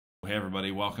Hey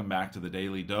everybody, welcome back to the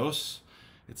Daily Dose.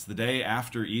 It's the day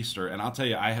after Easter, and I'll tell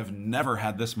you, I have never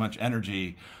had this much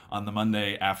energy on the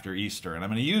Monday after Easter, and I'm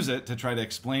going to use it to try to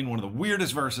explain one of the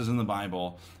weirdest verses in the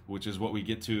Bible, which is what we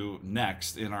get to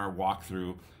next in our walk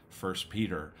through 1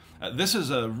 Peter. This is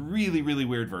a really, really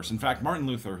weird verse. In fact, Martin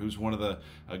Luther, who's one of the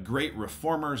great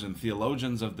reformers and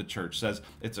theologians of the church, says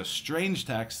it's a strange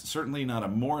text. Certainly not a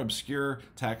more obscure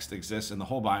text exists in the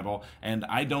whole Bible, and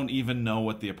I don't even know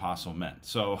what the apostle meant.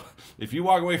 So if you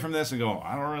walk away from this and go,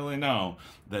 I don't really know,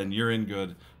 then you're in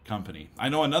good company. I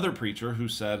know another preacher who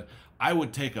said, I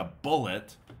would take a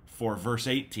bullet for verse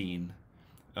 18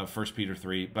 of 1 Peter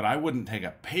 3, but I wouldn't take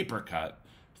a paper cut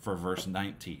for verse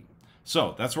 19.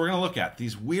 So that's what we're going to look at,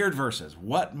 these weird verses.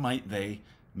 What might they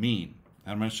mean?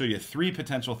 And I'm going to show you three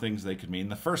potential things they could mean.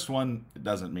 The first one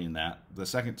doesn't mean that. The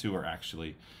second two are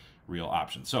actually real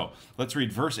options. So let's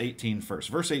read verse 18 first.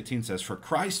 Verse 18 says, "For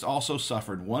Christ also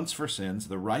suffered once for sins,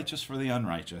 the righteous for the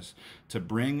unrighteous, to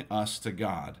bring us to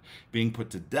God, being put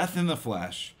to death in the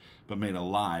flesh, but made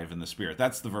alive in the spirit."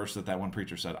 That's the verse that one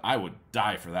preacher said, I would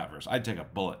die for that verse. I'd take a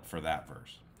bullet for that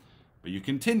verse. But you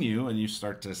continue and you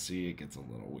start to see it gets a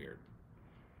little weird.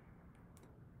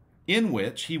 "In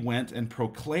which he went and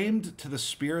proclaimed to the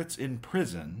spirits in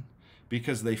prison,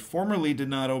 because they formerly did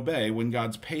not obey when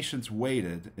God's patience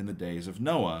waited in the days of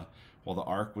Noah while the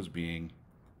ark was being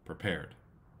prepared."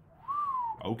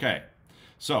 Okay,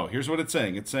 so here's what it's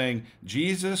saying. It's saying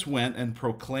Jesus went and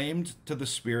proclaimed to the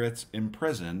spirits in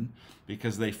prison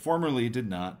because they formerly did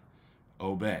not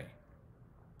obey.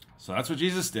 So that's what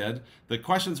Jesus did. The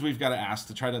questions we've got to ask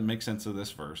to try to make sense of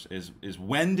this verse is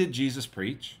when did Jesus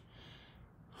preach?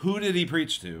 Who did he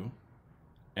preach to?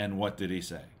 And what did he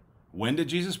say? When did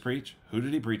Jesus preach? Who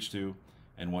did he preach to?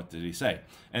 And what did he say?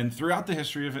 And throughout the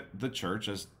history of the church,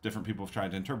 as different people have tried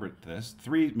to interpret this,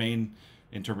 three main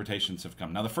interpretations have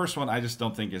come. Now, the first one I just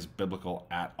don't think is biblical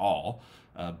at all,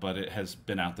 but it has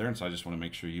been out there, and so I just want to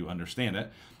make sure you understand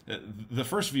it. The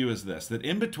first view is this, that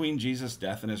in between Jesus'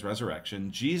 death and his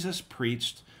resurrection, Jesus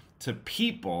preached to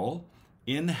people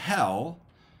in hell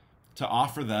to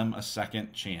offer them a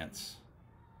second chance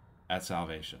at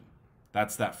salvation.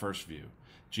 That's that first view.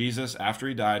 Jesus, after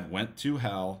he died, went to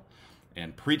hell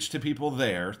and preached to people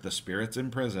there, the spirits in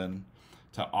prison,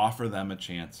 to offer them a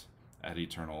chance at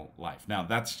eternal life. Now,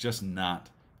 that's just not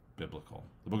biblical.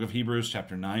 The book of Hebrews,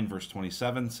 chapter 9, verse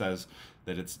 27 says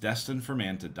that it's destined for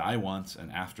man to die once,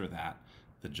 and after that,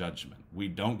 the judgment. We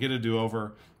don't get a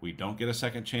do-over. We don't get a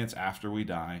second chance after we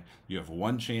die. You have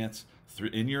one chance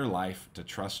in your life to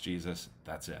trust Jesus.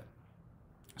 That's it.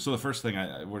 So the first thing,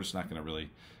 we're just not going to really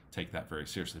take that very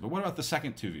seriously. But what about the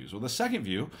second two views? Well, the second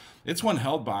view, it's one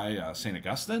held by St.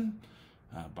 Augustine,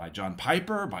 by John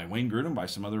Piper, by Wayne Grudem, by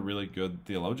some other really good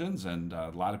theologians, and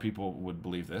a lot of people would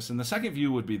believe this. And the second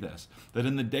view would be this, that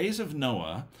in the days of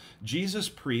Noah, Jesus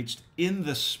preached in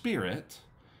the Spirit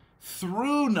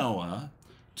through Noah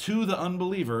to the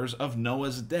unbelievers of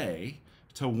Noah's day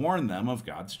to warn them of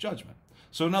God's judgment.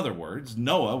 So in other words,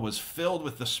 Noah was filled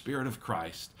with the Spirit of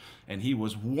Christ, and he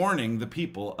was warning the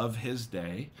people of his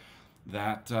day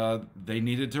that they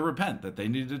needed to repent, that they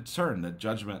needed to turn, that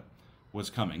judgment was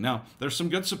coming. Now, there's some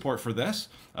good support for this.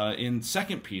 In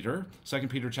 2 Peter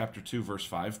chapter 2, verse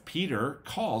 5, Peter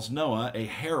calls Noah a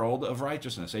herald of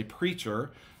righteousness, a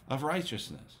preacher of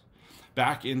righteousness.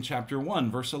 Back in chapter 1,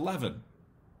 verse 11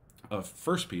 of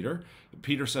 1 Peter,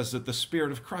 Peter says that the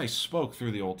Spirit of Christ spoke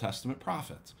through the Old Testament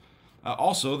prophets.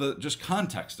 Also, the just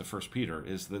context of 1 Peter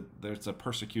is that there's a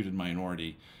persecuted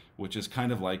minority, which is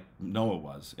kind of like Noah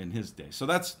was in his day. So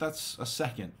that's a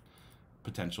second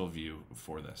potential view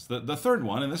for this. The third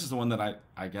one, and this is the one that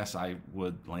I guess I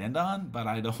would land on, but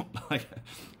I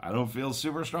don't feel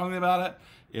super strongly about it,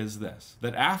 is this,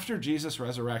 that after Jesus'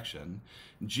 resurrection,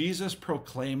 Jesus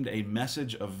proclaimed a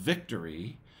message of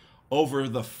victory over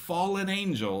the fallen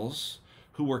angels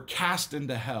who were cast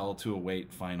into hell to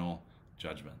await final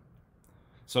judgment.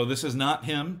 So this is not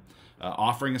him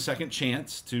offering a second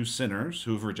chance to sinners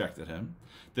who've rejected him.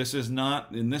 This is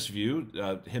not, in this view,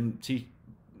 him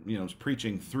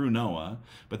preaching through Noah.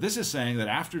 But this is saying that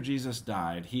after Jesus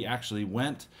died, he actually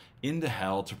went into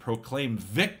hell to proclaim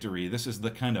victory. This is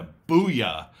the kind of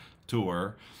booyah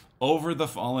tour over the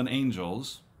fallen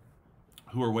angels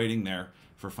who are waiting there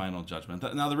for final judgment.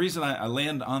 Now, the reason I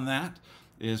land on that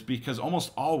is because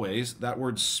almost always that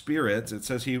word spirits, it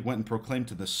says he went and proclaimed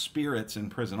to the spirits in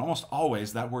prison. Almost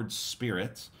always that word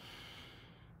spirits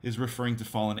is referring to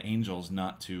fallen angels,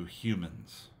 not to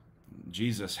humans.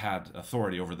 Jesus had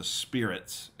authority over the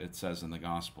spirits, it says in the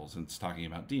Gospels, and it's talking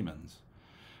about demons.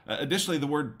 Additionally, the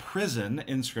word prison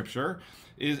in Scripture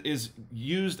is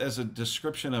used as a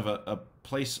description of a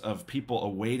place of people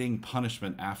awaiting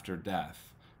punishment after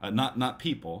death. Not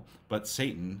people, but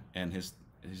Satan and his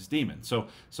demons.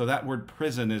 So that word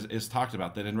prison is talked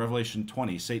about, that in Revelation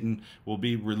 20, Satan will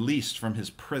be released from his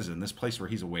prison, this place where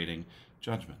he's awaiting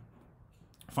judgment.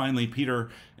 Finally, Peter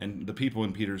and the people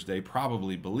in Peter's day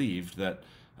probably believed that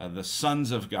the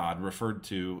sons of God referred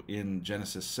to in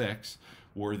Genesis 6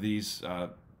 were these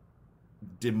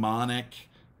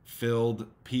demonic-filled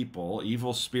people,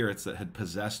 evil spirits that had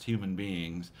possessed human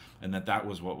beings, and that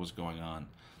was what was going on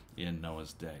in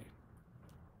Noah's day.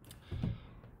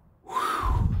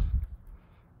 Whew.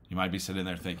 You might be sitting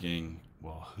there thinking,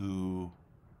 well, who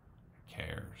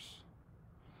cares?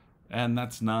 And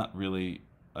that's not really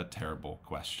a terrible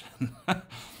question.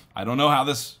 I don't know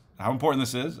how important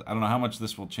this is. I don't know how much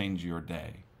this will change your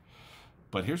day.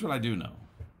 But here's what I do know.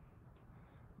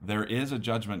 There is a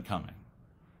judgment coming.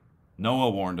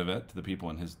 Noah warned of it to the people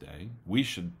in his day. We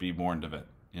should be warned of it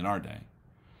in our day.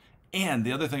 And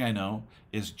the other thing I know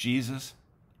is Jesus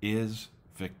is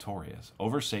victorious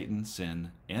over Satan,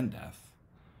 sin, and death.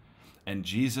 And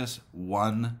Jesus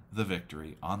won the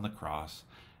victory on the cross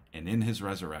and in his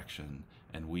resurrection,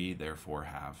 and we therefore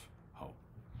have hope.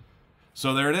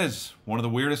 So there it is, one of the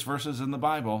weirdest verses in the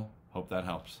Bible. Hope that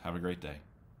helps. Have a great day.